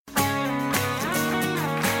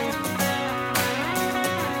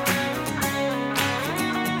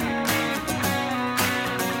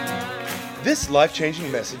This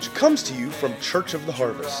life-changing message comes to you from Church of the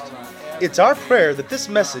Harvest. It's our prayer that this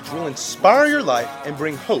message will inspire your life and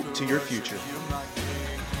bring hope to your future.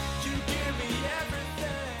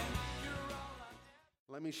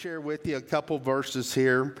 Let me share with you a couple verses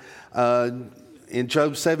here. In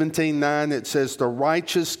Job 17:9, it says, "The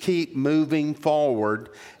righteous keep moving forward,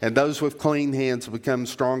 and those with clean hands become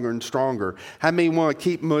stronger and stronger." How many want to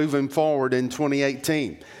keep moving forward in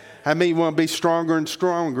 2018? How many want to be stronger and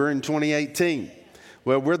stronger in 2018?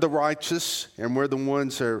 Well, we're the righteous, and we're the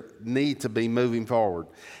ones that need to be moving forward.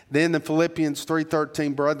 Then in Philippians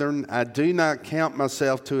 3:13, "Brethren, I do not count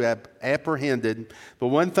myself to have apprehended, but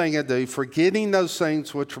one thing I do, forgetting those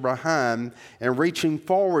things which are behind and reaching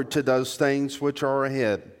forward to those things which are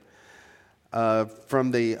ahead."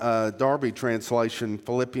 From the Darby translation,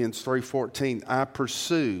 Philippians 3:14, "I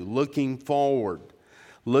pursue, looking forward,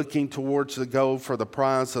 looking towards the goal for the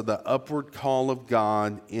prize of the upward call of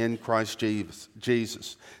God in Christ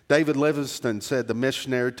Jesus." David Livingstone said, the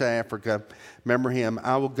missionary to Africa, remember him,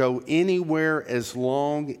 "I will go anywhere as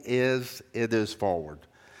long as it is forward."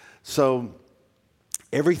 So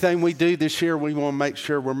everything we do this year, we want to make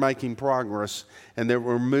sure we're making progress and that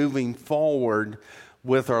we're moving forward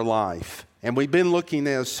with our life. And we've been looking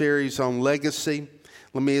at a series on legacy.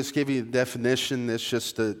 Let me just give you the definition. It's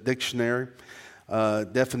just a dictionary.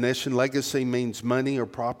 Definition: legacy means money or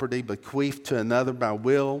property bequeathed to another by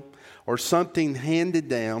will, or something handed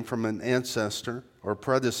down from an ancestor or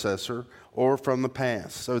predecessor or from the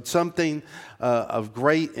past. So it's something of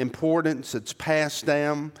great importance. It's passed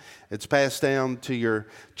down. It's passed down to your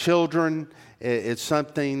children. It's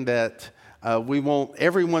something that we want.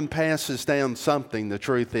 Everyone passes down something, the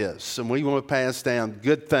truth is. And we want to pass down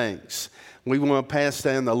good things. We want to pass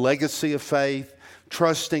down the legacy of faith,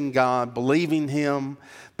 trusting God, believing Him,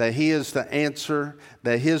 that He is the answer,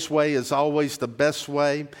 that His way is always the best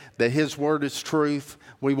way, that His word is truth.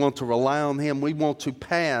 We want to rely on Him. We want to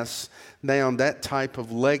pass down that type of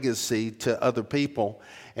legacy to other people.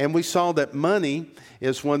 And we saw that money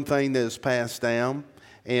is one thing that is passed down,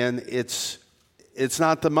 and it's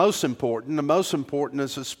not the most important. The most important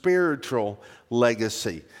is a spiritual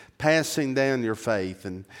legacy, passing down your faith.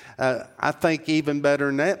 And I think even better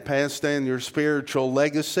than that, pass down your spiritual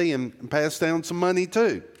legacy and pass down some money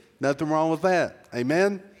too. Nothing wrong with that.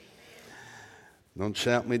 Amen? Don't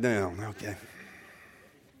shout me down. Okay.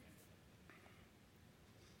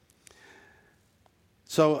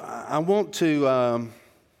 So I want to, I'm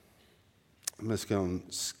just going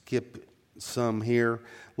to skip some here.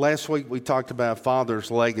 Last week we talked about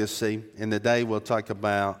father's legacy, and today we'll talk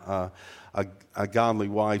about a godly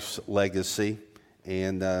wife's legacy.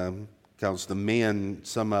 And because the men,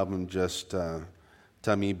 some of them just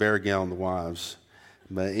tell me you better get on the wives.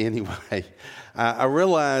 But anyway, I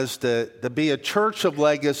realized that to be a church of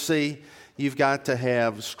legacy, you've got to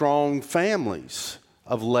have strong families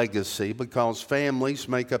of legacy, because families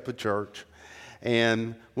make up a church.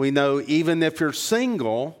 And we know even if you're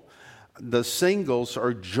single, the singles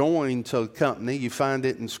are joined to a company. You find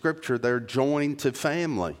it in Scripture. They're joined to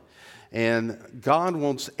family. And God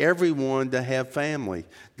wants everyone to have family.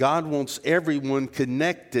 God wants everyone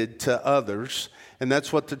connected to others. And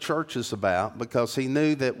that's what the church is about, because He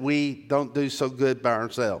knew that we don't do so good by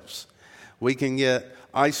ourselves. We can get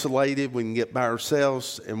isolated, we can get by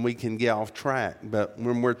ourselves, and we can get off track. But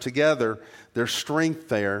when we're together, there's strength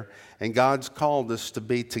there. And God's called us to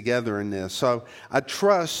be together in this. So I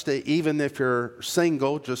trust that even if you're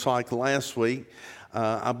single, just like last week,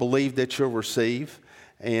 I believe that you'll receive.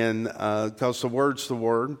 And because the word's the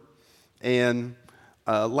word. And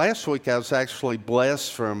last week I was actually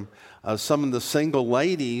blessed from some of the single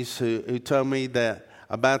ladies who told me that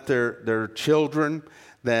about their children,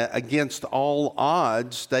 that against all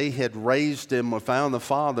odds they had raised them without a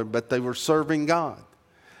father, but they were serving God.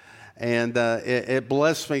 And it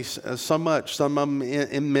blessed me so much. Some of them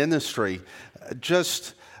in ministry,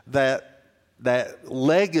 just that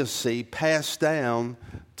legacy passed down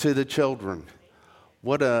to the children.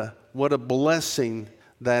 What a blessing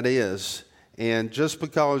that is. And just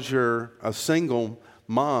because you're a single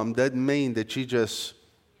mom doesn't mean that you just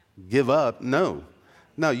give up. No,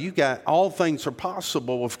 you got, all things are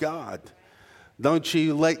possible with God. Don't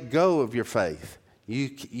you let go of your faith.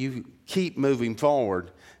 You keep moving forward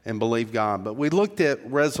and believe God. But we looked at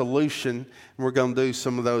resolution, and we're going to do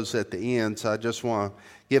some of those at the end. So I just want to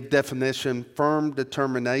give definition: firm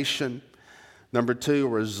determination. Number 2,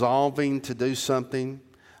 resolving to do something,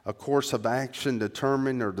 a course of action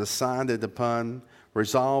determined or decided upon.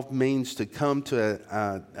 Resolve means to come to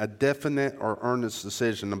a definite or earnest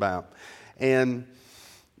decision about. And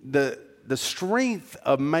the the strength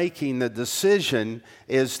of making the decision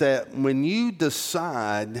is that when you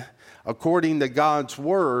decide according to God's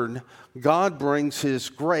word, God brings His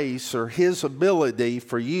grace or His ability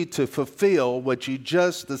for you to fulfill what you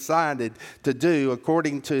just decided to do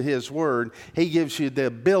according to His word. He gives you the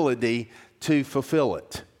ability to fulfill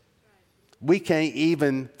it. We can't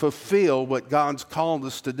even fulfill what God's called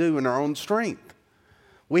us to do in our own strength.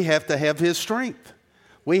 We have to have His strength.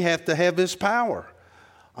 We have to have His power.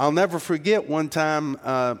 I'll never forget one time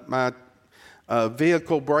my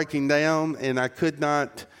vehicle breaking down, and I could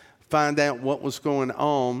not find out what was going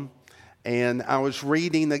on, and I was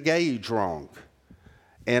reading the gauge wrong.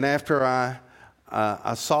 And after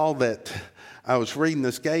I saw that I was reading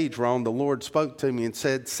this gauge wrong, the Lord spoke to me and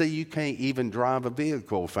said, "See, you can't even drive a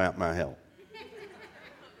vehicle without my help."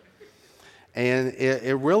 And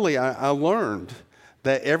it really, I learned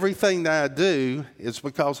that everything that I do is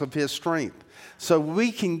because of His strength. So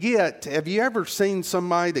we can have you ever seen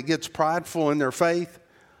somebody that gets prideful in their faith?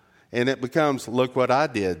 And it becomes, look what I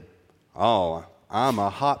did. Oh, I'm a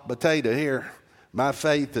hot potato here. My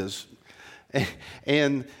faith is,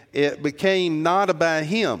 and it became not about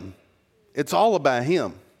him. It's all about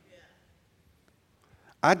Him.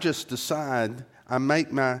 I just decide, I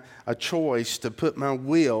make a choice to put my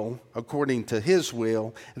will according to His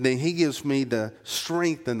will, and then He gives me the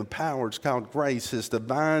strength and the power. It's called grace, His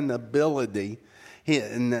divine ability. He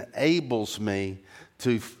enables me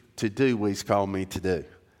to do what He's called me to do.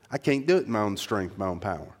 I can't do it in my own strength, my own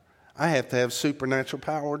power. I have to have supernatural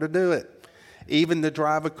power to do it, even to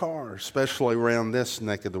drive a car, especially around this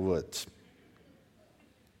neck of the woods.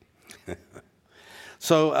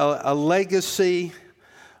 So a legacy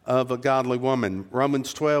of a godly woman.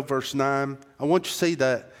 Romans 12, verse 9. I want you to see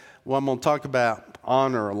that, well, I'm going to talk about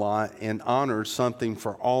honor a lot, and honor is something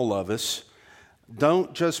for all of us.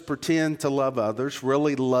 Don't just pretend to love others,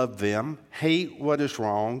 really love them. Hate what is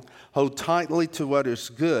wrong. Hold tightly to what is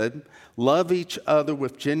good. Love each other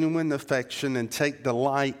with genuine affection and take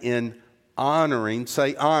delight in honoring,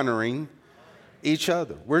 say honoring each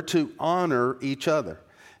other. We're to honor each other.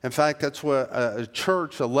 In fact, that's what a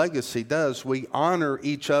church, a legacy does. We honor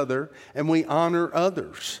each other and we honor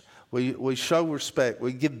others. We show respect.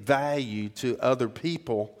 We give value to other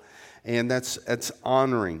people, and that's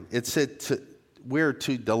honoring. It said we're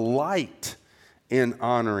to delight in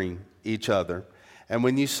honoring each other. And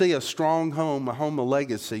when you see a strong home, a home of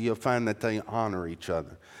legacy, you'll find that they honor each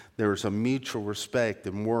other. There's a mutual respect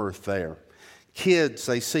and worth there. Kids,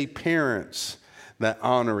 they see parents that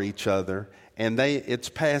honor each other, and it's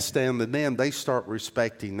passed down to them. They start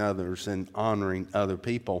respecting others and honoring other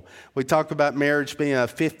people. We talk about marriage being a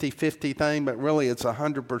 50-50 thing, but really it's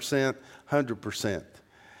 100%, 100%.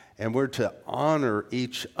 And we're to honor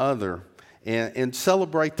each other and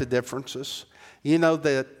celebrate the differences. You know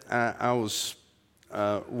that I was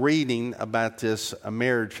reading about this, a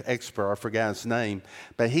marriage expert, I forgot his name,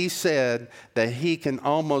 but he said that he can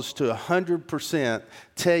almost to 100%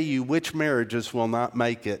 tell you which marriages will not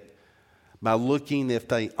make it by looking if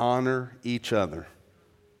they honor each other.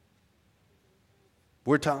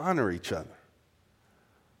 We're to honor each other.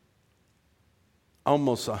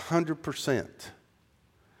 Almost 100%.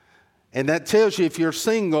 And that tells you if you're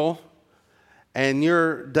single and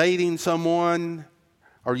you're dating someone,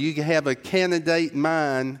 or you have a candidate in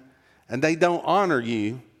mind and they don't honor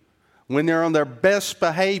you, when they're on their best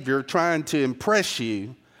behavior trying to impress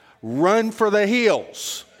you, run for the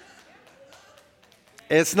hills.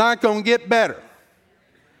 It's not going to get better.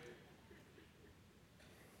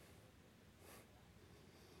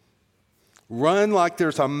 Run like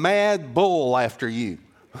there's a mad bull after you.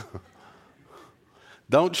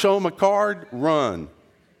 Don't show them a card, run.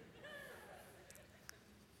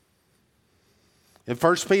 In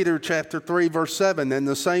 1 Peter chapter 3, verse 7, in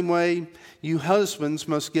the same way, you husbands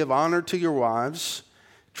must give honor to your wives.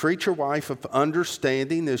 Treat your wife with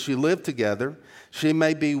understanding as you live together. She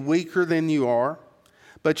may be weaker than you are,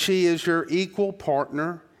 but she is your equal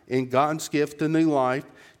partner in God's gift of new life.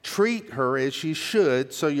 Treat her as you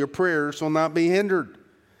should, so your prayers will not be hindered.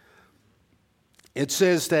 It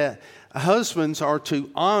says that husbands are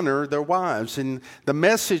to honor their wives. And the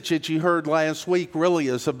message that you heard last week really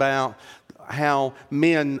is about how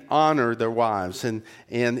men honor their wives, and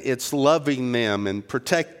it's loving them and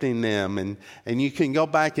protecting them, and you can go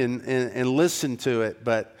back and listen to it,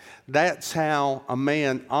 but that's how a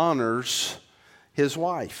man honors his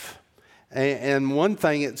wife. And one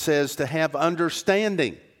thing it says to have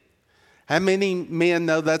understanding. How many men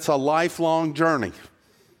know that's a lifelong journey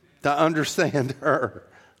to understand her?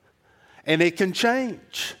 And it can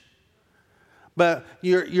change, but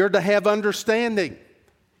you're to have understanding.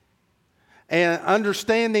 And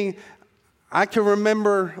understanding I can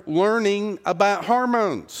remember learning about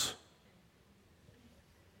hormones.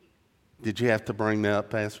 Did you have to bring that up,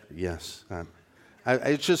 Pastor? Yes.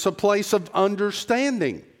 It's just a place of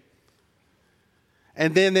understanding.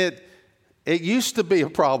 And then it used to be a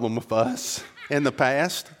problem with us in the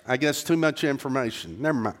past. I guess too much information.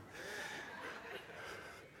 Never mind.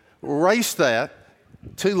 Erase that.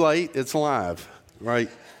 Too late. It's live, right?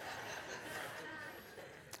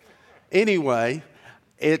 Anyway,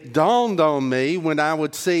 it dawned on me when I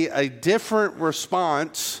would see a different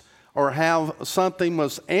response or how something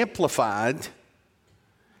was amplified,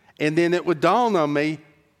 and then it would dawn on me,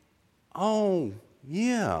 oh,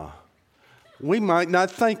 yeah, we might not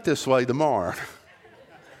think this way tomorrow.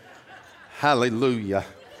 Hallelujah.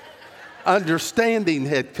 Understanding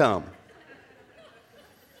had come.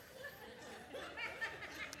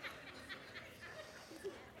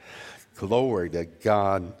 Glory to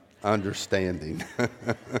God, understanding.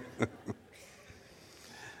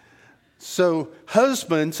 So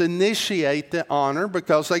husbands initiate the honor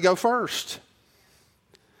because they go first.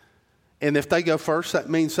 And if they go first, that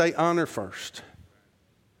means they honor first.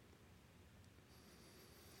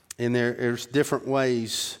 And there's different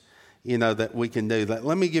ways, that we can do that.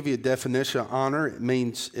 Let me give you a definition of honor. It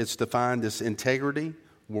means it's defined as integrity,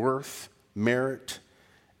 worth, merit,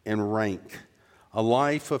 and rank. A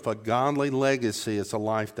life with a godly legacy is a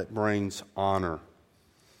life that brings honor.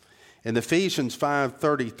 In Ephesians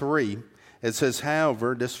 5:33, it says,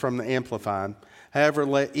 however, this is from the Amplified, however,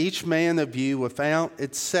 let each man of you without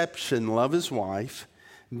exception love his wife,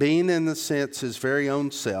 being in the sense his very own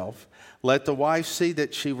self. Let the wife see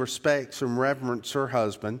that she respects and reverences her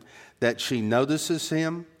husband, that she notices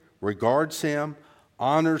him, regards him,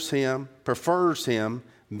 honors him, prefers him,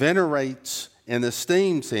 venerates and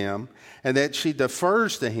esteems him, and that she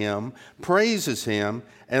defers to him, praises him,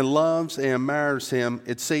 and loves and admires him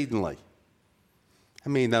exceedingly.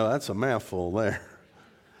 That's a mouthful there.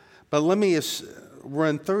 But let me just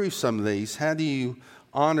run through some of these. How do you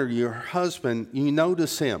honor your husband? You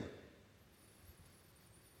notice him.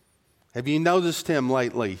 Have you noticed him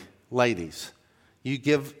lately, ladies? You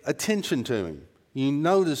give attention to him. You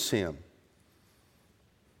notice him.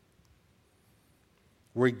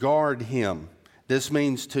 Regard him. This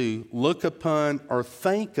means to look upon or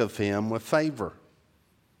think of him with favor.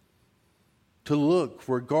 To look,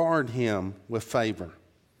 regard him with favor.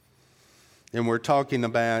 And we're talking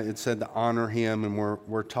about, it said to honor him, and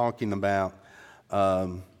we're talking about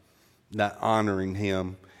that honoring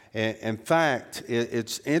him. And in fact,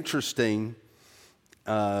 it's interesting.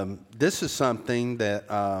 This is something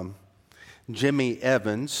that Jimmy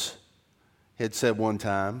Evans had said one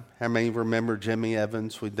time. How many remember Jimmy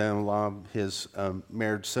Evans? We've done a lot of his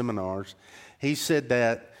marriage seminars. He said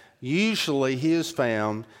that usually he has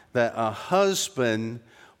found that a husband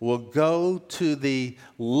will go to the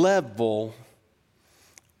level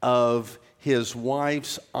of his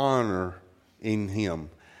wife's honor in him.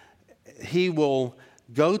 He will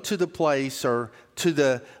go to the place or to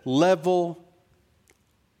the level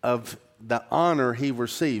of the honor he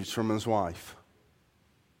receives from his wife.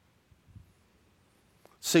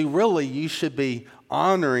 See, really, you should be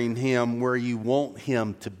honoring him where you want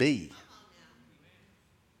him to be.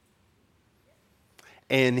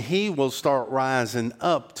 And he will start rising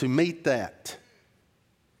up to meet that.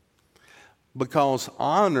 Because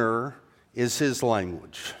honor is his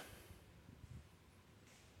language.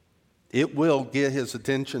 It will get his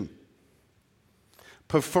attention.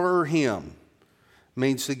 Prefer him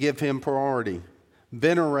means to give him priority.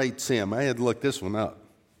 Venerates him. I had to look this one up.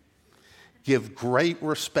 Give great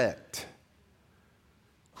respect.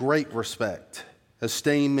 Great respect.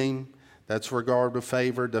 Esteem him. That's regard with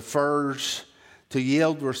favor. Defers. To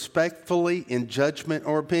yield respectfully in judgment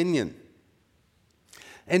or opinion.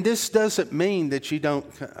 And this doesn't mean that you don't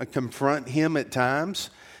confront him at times.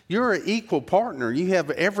 You're an equal partner. You have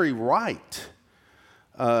every right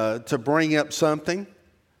to bring up something.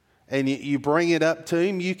 And you bring it up to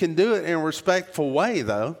him. You can do it in a respectful way,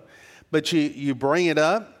 though. But you bring it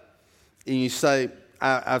up and you say,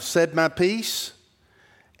 I've said my piece.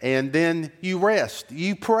 And then you rest.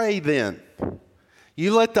 You pray then.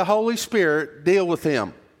 You let the Holy Spirit deal with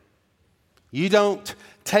him. You don't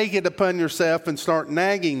take it upon yourself and start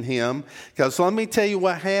nagging him. Because let me tell you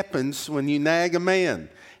what happens when you nag a man.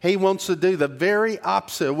 He wants to do the very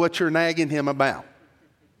opposite of what you're nagging him about.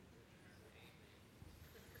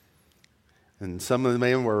 And some of the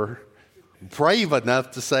men were brave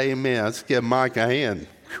enough to say amen. Let's give Mike a hand.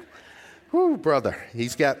 Whew, brother.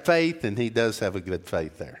 He's got faith, and he does have a good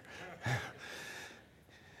faith there.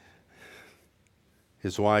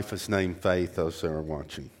 His wife is named Faith, those that are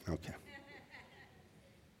watching. Okay.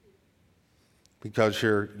 because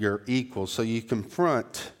you're equal. So you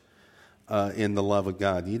confront in the love of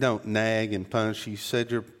God. You don't nag and punish. You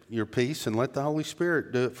said your piece and let the Holy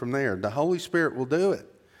Spirit do it from there. The Holy Spirit will do it.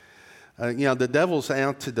 The devil's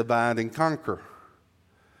out to divide and conquer,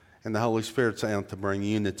 and the Holy Spirit's out to bring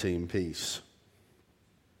unity and peace.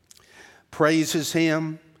 Praises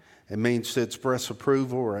Him. It means to express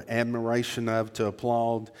approval or admiration of, to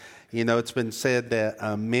applaud. It's been said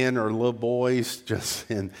that men are little boys just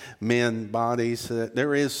in men bodies.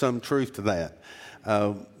 There is some truth to that.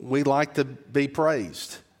 We like to be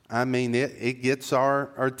praised. I mean, it gets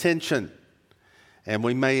our attention. And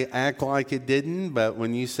we may act like it didn't, but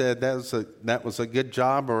when you said that was a good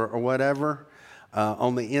job or whatever,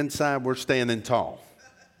 on the inside we're standing tall.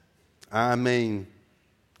 I mean,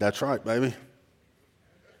 that's right, baby.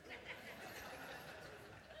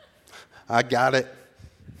 I got it.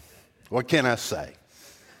 What can I say?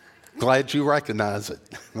 Glad you recognize it.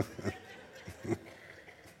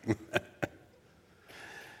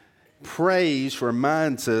 Praise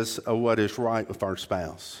reminds us of what is right with our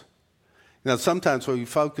spouse. Sometimes we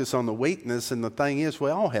focus on the weakness, and the thing is, we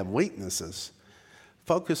all have weaknesses.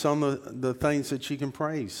 Focus on the things that you can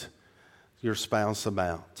praise your spouse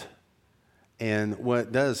about. And what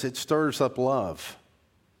it does, it stirs up love.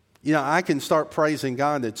 I can start praising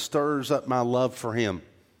God. It stirs up my love for Him.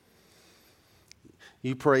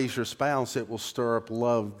 You praise your spouse, it will stir up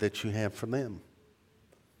love that you have for them.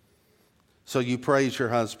 So you praise your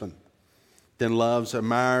husband. Then loves,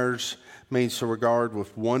 admires, means to regard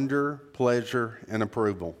with wonder, pleasure, and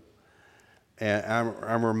approval. And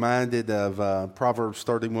I'm reminded of Proverbs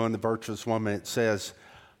 31, the virtuous woman. It says,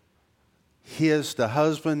 the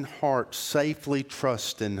husband heart safely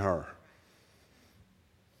trusts in her.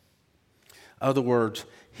 Other words,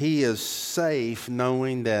 he is safe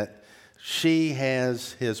knowing that she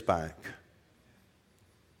has his back.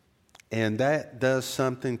 And that does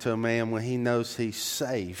something to a man when he knows he's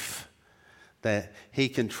safe, that he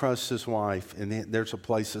can trust his wife and there's a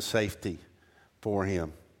place of safety for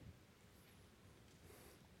him.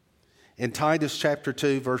 In Titus chapter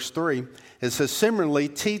 2, verse 3, it says, similarly,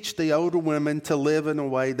 teach the older women to live in a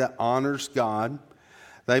way that honors God.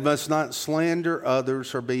 They must not slander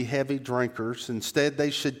others or be heavy drinkers. Instead,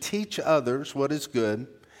 they should teach others what is good.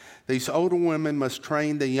 These older women must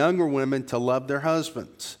train the younger women to love their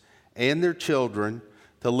husbands and their children,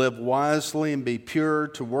 to live wisely and be pure,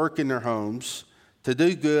 to work in their homes, to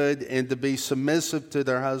do good, and to be submissive to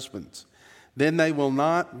their husbands. Then they will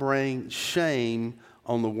not bring shame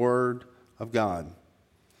on the word of God.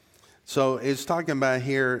 So it's talking about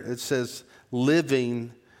here, it says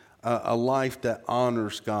living a life that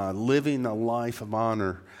honors God, living a life of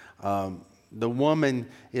honor. The woman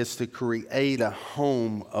is to create a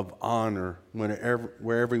home of honor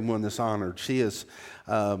where everyone is honored. She is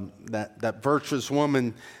that virtuous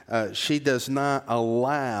woman. She does not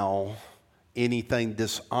allow anything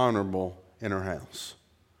dishonorable in her house.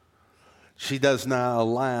 She does not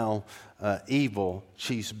allow evil.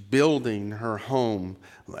 She's building her home,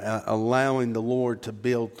 allowing the Lord to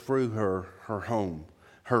build through her home,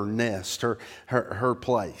 her nest, her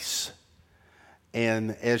place.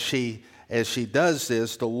 And as she does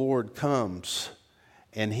this, the Lord comes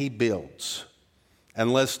and He builds.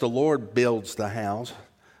 Unless the Lord builds the house,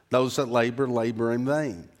 those that labor in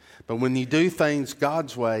vain. But when you do things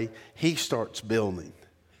God's way, He starts building.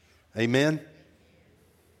 Amen?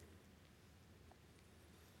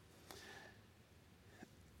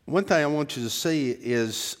 One thing I want you to see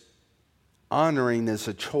is honoring is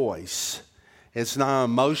a choice. It's not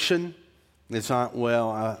an emotion. It's not,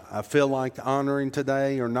 I feel like honoring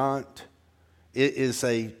today or not. It is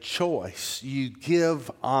a choice. You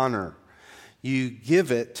give honor. You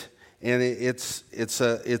give it, and it's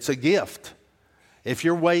a gift. If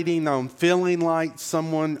you're waiting on feeling like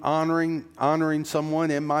someone honoring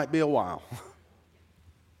someone, it might be a while.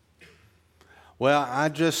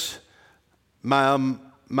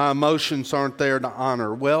 My emotions aren't there to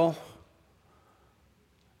honor. Well,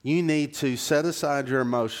 you need to set aside your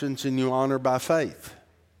emotions and you honor by faith.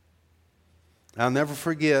 I'll never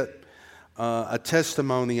forget a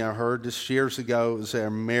testimony I heard this years ago. It was our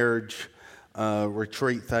marriage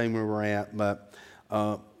retreat thing we were at, but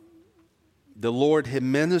the Lord had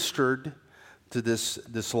ministered to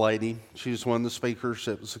this lady. She was one of the speakers.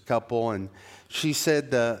 It was a couple, and she said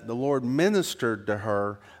the Lord ministered to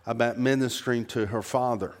her about ministering to her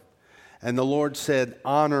father, and the Lord said,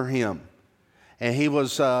 honor him. And he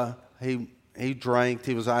was he drank.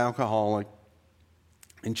 He was an alcoholic,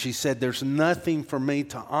 and she said, there's nothing for me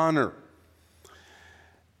to honor.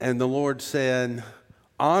 And the Lord said,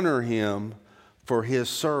 honor him for his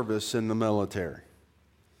service in the military.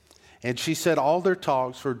 And she said all their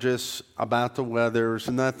talks were just about the weather. There was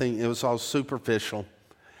nothing, it was all superficial.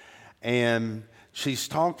 And she's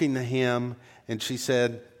talking to him, and she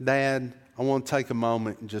said, Dad, I want to take a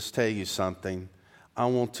moment and just tell you something. I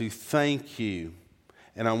want to thank you,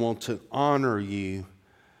 and I want to honor you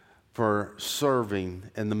for serving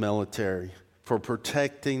in the military, for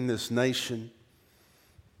protecting this nation,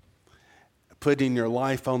 putting your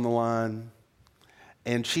life on the line.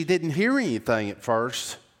 And she didn't hear anything at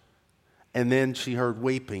first, and then she heard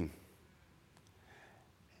weeping.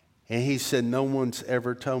 And he said, no one's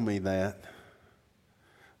ever told me that.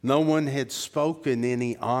 No one had spoken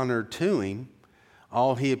any honor to him.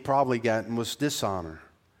 All he had probably gotten was dishonor.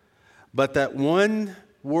 But that one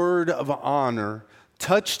word of honor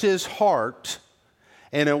touched his heart,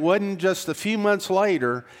 and it wasn't just a few months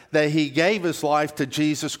later that he gave his life to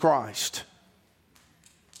Jesus Christ.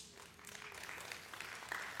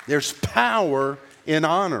 There's power in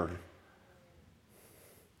honor.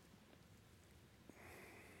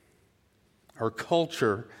 Our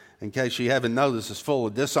culture, in case you haven't noticed, is full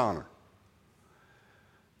of dishonor.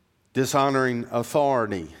 Dishonoring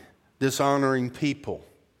authority, dishonoring people.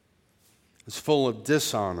 It's full of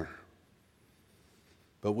dishonor.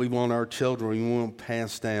 But we want our children, we want to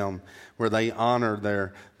pass down where they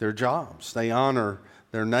honor their jobs. They honor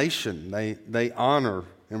their nation. They honor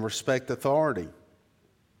and respect authority.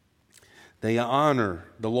 They honor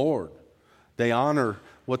the Lord. They honor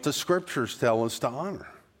what the Scriptures tell us to honor.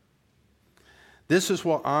 This is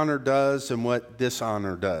what honor does and what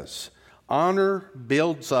dishonor does. Honor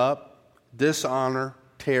builds up, dishonor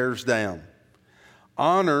tears down.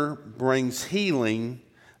 Honor brings healing,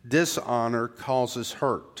 dishonor causes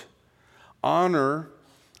hurt. Honor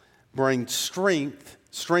brings strength,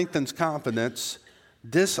 strengthens confidence.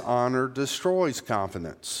 Dishonor destroys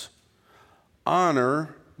confidence.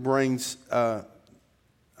 Honor brings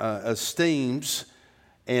esteems,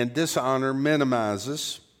 and dishonor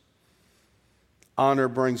minimizes. Honor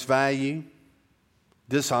brings value.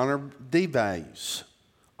 Dishonor devalues.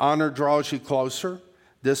 Honor draws you closer.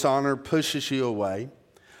 Dishonor pushes you away.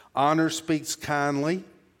 Honor speaks kindly.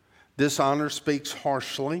 Dishonor speaks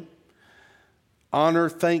harshly. Honor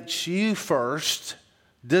thanks you first.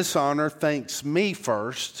 Dishonor thanks me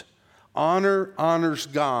first. Honor honors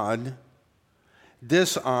God.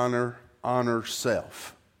 Dishonor honors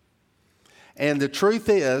self. And the truth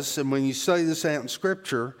is, and when you study this out in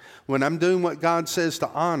Scripture, when I'm doing what God says to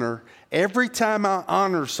honor, every time I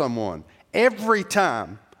honor someone, every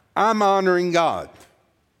time I'm honoring God.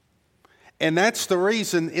 And that's the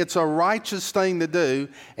reason it's a righteous thing to do,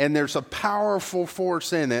 and there's a powerful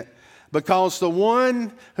force in it, because the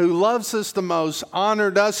one who loves us the most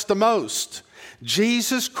honored us the most.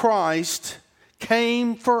 Jesus Christ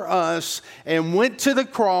came for us and went to the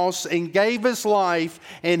cross and gave his life,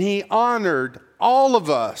 and he honored all of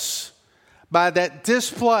us by that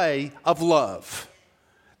display of love.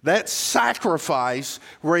 That sacrifice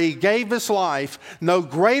where he gave his life. No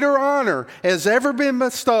greater honor has ever been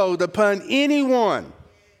bestowed upon anyone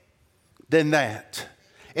than that.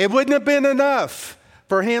 It wouldn't have been enough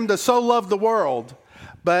for him to so love the world,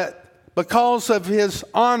 but because of his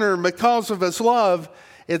honor, because of his love,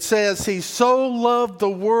 it says he so loved the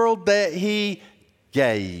world that he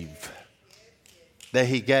gave. That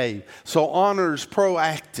he gave. So honor is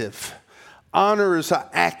proactive. Honor is an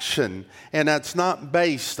action, and that's not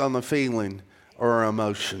based on the feeling or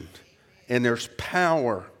emotion. And there's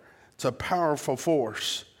power. It's a powerful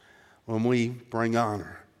force when we bring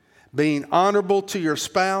honor. Being honorable to your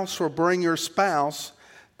spouse will bring your spouse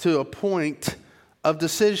to a point of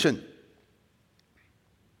decision.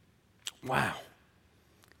 Wow.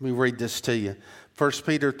 Let me read this to you. 1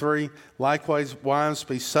 Peter 3, likewise, wives,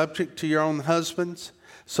 be subject to your own husbands,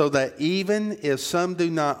 so that even if some do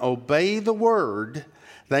not obey the word,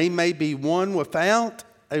 they may be won without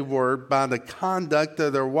a word by the conduct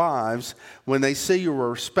of their wives when they see your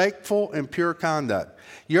respectful and pure conduct.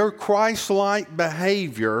 Your Christ-like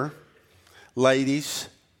behavior, ladies,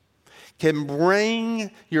 can bring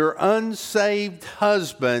your unsaved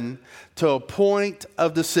husband to a point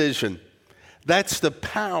of decision. That's the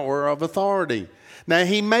power of authority. Now,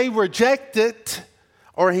 he may reject it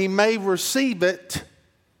or he may receive it.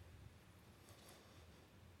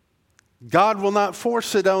 God will not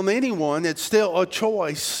force it on anyone. It's still a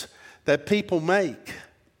choice that people make.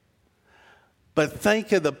 But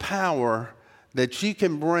think of the power that you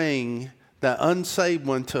can bring the unsaved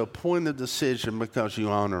one to a point of decision because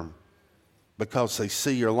you honor them, because they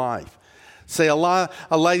see your life. See, a lot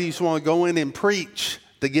of ladies want to go in and preach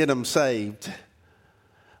to get them saved.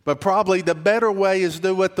 But probably the better way is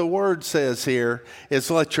do what the Word says here, is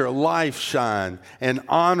let your life shine and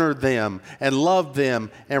honor them and love them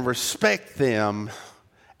and respect them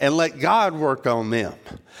and let God work on them.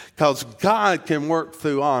 Because God can work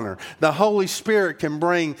through honor. The Holy Spirit can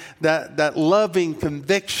bring that loving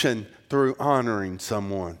conviction through honoring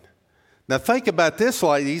someone. Now think about this,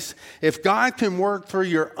 ladies. If God can work through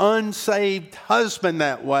your unsaved husband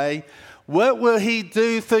that way, what will He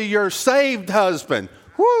do through your saved husband?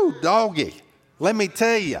 Whoo, doggy. Let me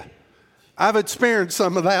tell you, I've experienced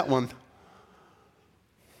some of that one.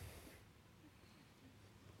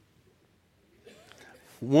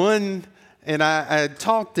 One, and I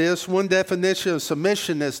taught this, one definition of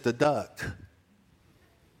submission is to duck.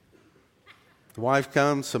 The wife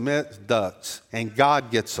comes, submits, ducks, and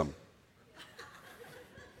God gets them.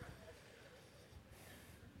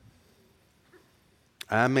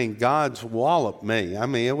 I mean, God's walloped me. I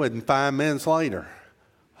mean, it wasn't 5 minutes later.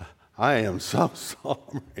 I am so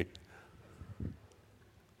sorry.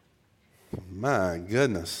 My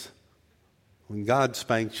goodness. When God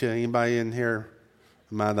spanks you, anybody in here?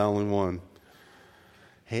 Am I the only one?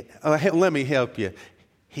 Let me help you.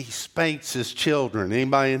 He spanks His children.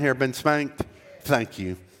 Anybody in here been spanked? Thank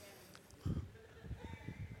you.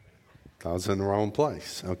 I was in the wrong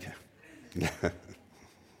place. Okay.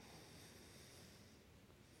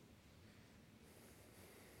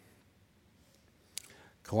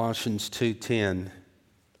 Colossians 2:10.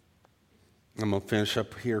 I'm going to finish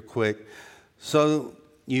up here quick. So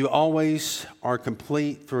you always are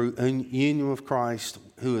complete through union with Christ,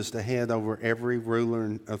 who is the head over every ruler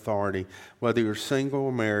and authority. Whether you're single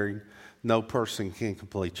or married, no person can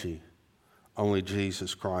complete you. Only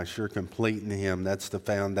Jesus Christ. You're complete in Him. That's the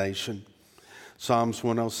foundation. Psalms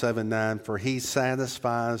 107:9, for He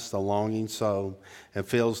satisfies the longing soul and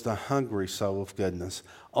fills the hungry soul with goodness.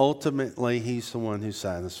 Ultimately, He's the one who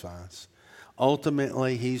satisfies.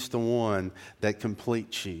 Ultimately, He's the one that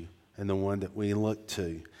completes you and the one that we look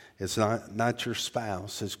to. It's not your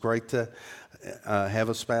spouse. It's great to have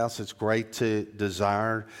a spouse. It's great to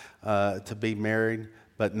desire to be married.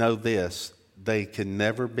 But know this, they can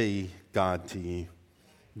never be God to you.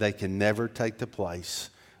 They can never take the place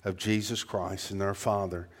of Jesus Christ and their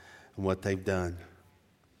Father and what they've done.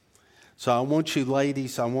 So I want you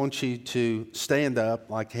ladies, I want you to stand up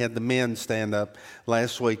like I had the men stand up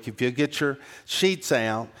last week. If you get your sheets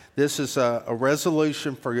out, this is a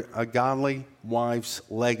resolution for a godly wife's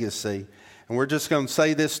legacy. And we're just going to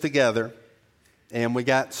say this together. And we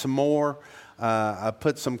got some more. I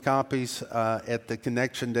put some copies at the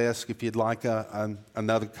connection desk if you'd like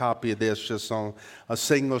another copy of this just on a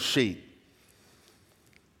single sheet.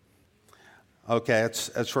 Okay,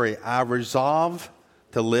 that's right. I resolve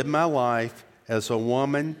to live my life as a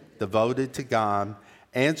woman devoted to God,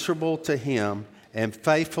 answerable to Him, and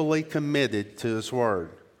faithfully committed to His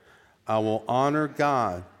Word. I will honor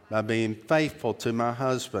God by being faithful to my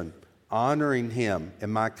husband, honoring Him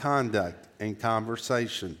in my conduct and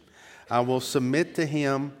conversation. I will submit to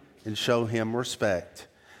Him and show Him respect.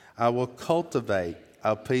 I will cultivate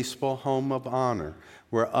a peaceful home of honor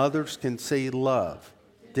where others can see love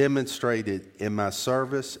demonstrated in my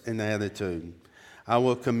service and attitude. I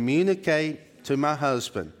will communicate to my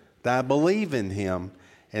husband that I believe in him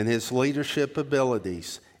and his leadership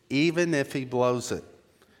abilities, even if he blows it.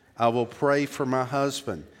 I will pray for my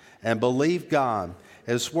husband and believe God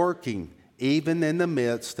is working even in the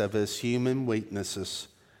midst of his human weaknesses.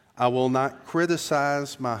 I will not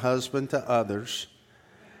criticize my husband to others.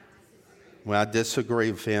 Well, I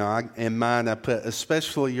disagree with him. In mine, I put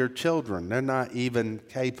especially your children. They're not even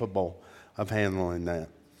capable of handling that.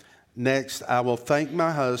 Next, I will thank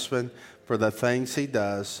my husband for the things he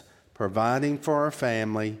does, providing for our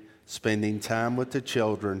family, spending time with the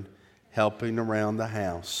children, helping around the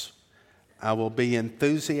house. I will be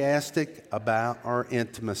enthusiastic about our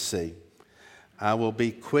intimacy. I will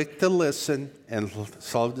be quick to listen and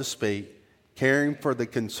slow to speak, caring for the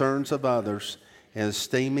concerns of others and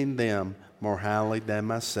esteeming them more highly than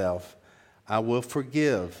myself. I will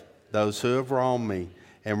forgive those who have wronged me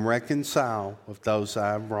and reconcile with those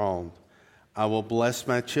I have wronged. I will bless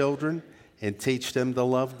my children and teach them to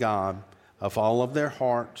love God of all of their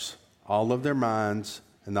hearts, all of their minds,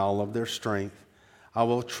 and all of their strength. I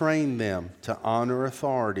will train them to honor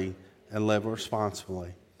authority and live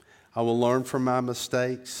responsibly. I will learn from my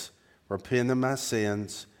mistakes, repent of my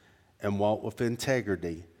sins, and walk with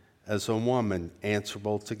integrity as a woman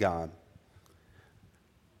answerable to God.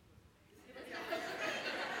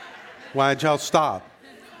 Why'd y'all stop?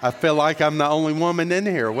 I feel like I'm the only woman in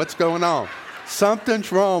here. What's going on?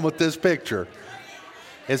 Something's wrong with this picture.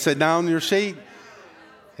 It said not on your sheet.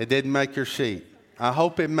 It didn't make your sheet. I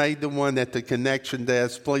hope it made the one at the connection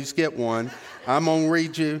desk. Please get one. I'm going to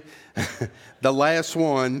read you the last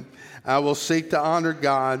one. I will seek to honor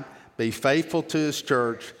God, be faithful to his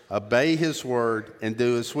church, obey his word, and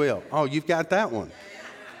do his will. Oh, you've got that one.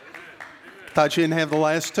 Thought you didn't have the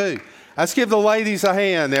last two. Let's give the ladies a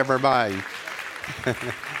hand, everybody.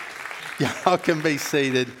 Y'all can be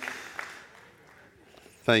seated.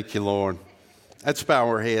 Thank you, Lord. Let's bow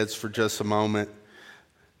our heads for just a moment.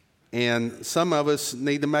 And some of us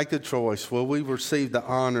need to make a choice. Will we receive the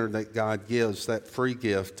honor that God gives, that free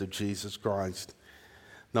gift of Jesus Christ?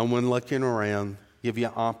 No one looking around. Give you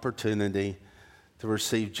opportunity to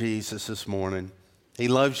receive Jesus this morning. He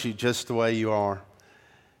loves you just the way you are.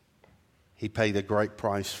 He paid a great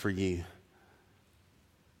price for you.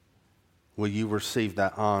 Will you receive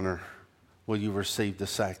that honor? Will you receive the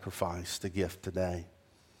sacrifice, the gift today?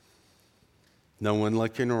 No one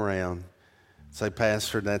looking around. Say,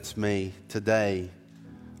 Pastor, that's me. Today,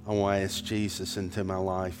 I want to ask Jesus into my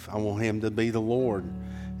life. I want him to be the Lord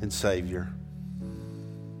and Savior.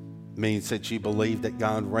 It means that you believe that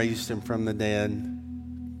God raised him from the dead.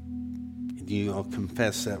 And you'll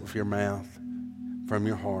confess that with your mouth, from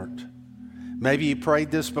your heart. Maybe you prayed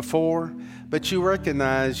this before, but you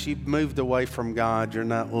recognize you've moved away from God. You're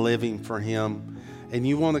not living for him. And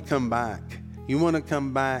you want to come back. You want to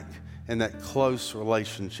come back in that close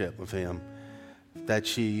relationship with him. If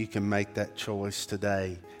that's you can make that choice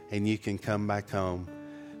today and you can come back home.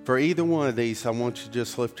 For either one of these, I want you to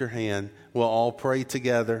just lift your hand. We'll all pray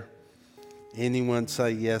together. Anyone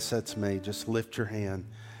say, yes, that's me. Just lift your hand.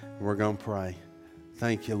 We're going to pray.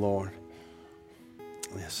 Thank you, Lord.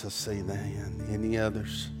 Yes, I see that hand. Any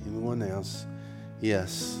others? Anyone else?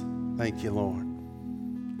 Yes. Thank you, Lord.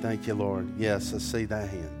 Thank you, Lord. Yes, I see that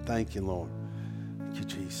hand. Thank you, Lord. Thank you,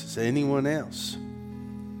 Jesus. Anyone else?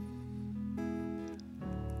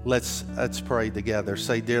 Let's pray together.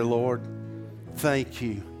 Say, dear Lord, thank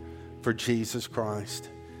you for Jesus Christ,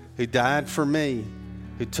 who died for me,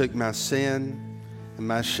 who took my sin and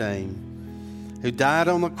my shame, who died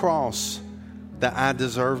on the cross that I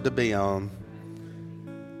deserve to be on.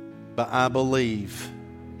 But I believe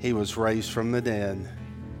he was raised from the dead.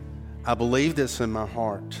 I believe this in my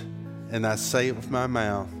heart, and I say it with my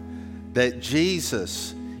mouth, that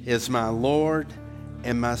Jesus is my Lord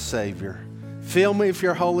and my Savior. Fill me with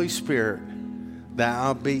your Holy Spirit, that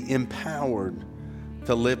I'll be empowered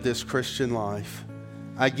to live this Christian life.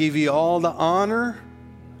 I give you all the honor,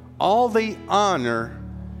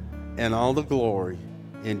 and all the glory.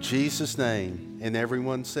 In Jesus' name. And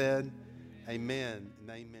everyone said, amen and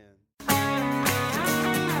amen.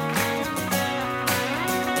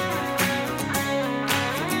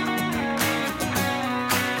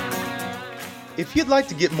 If you'd like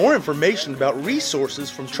to get more information about resources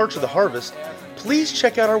from Church of the Harvest, please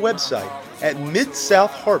check out our website at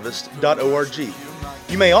midsouthharvest.org.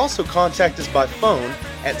 You may also contact us by phone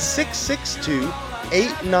at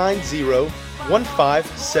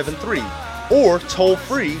 662-890-1573 or toll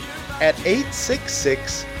free at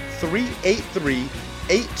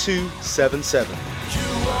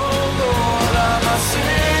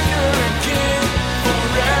 866-383-8277.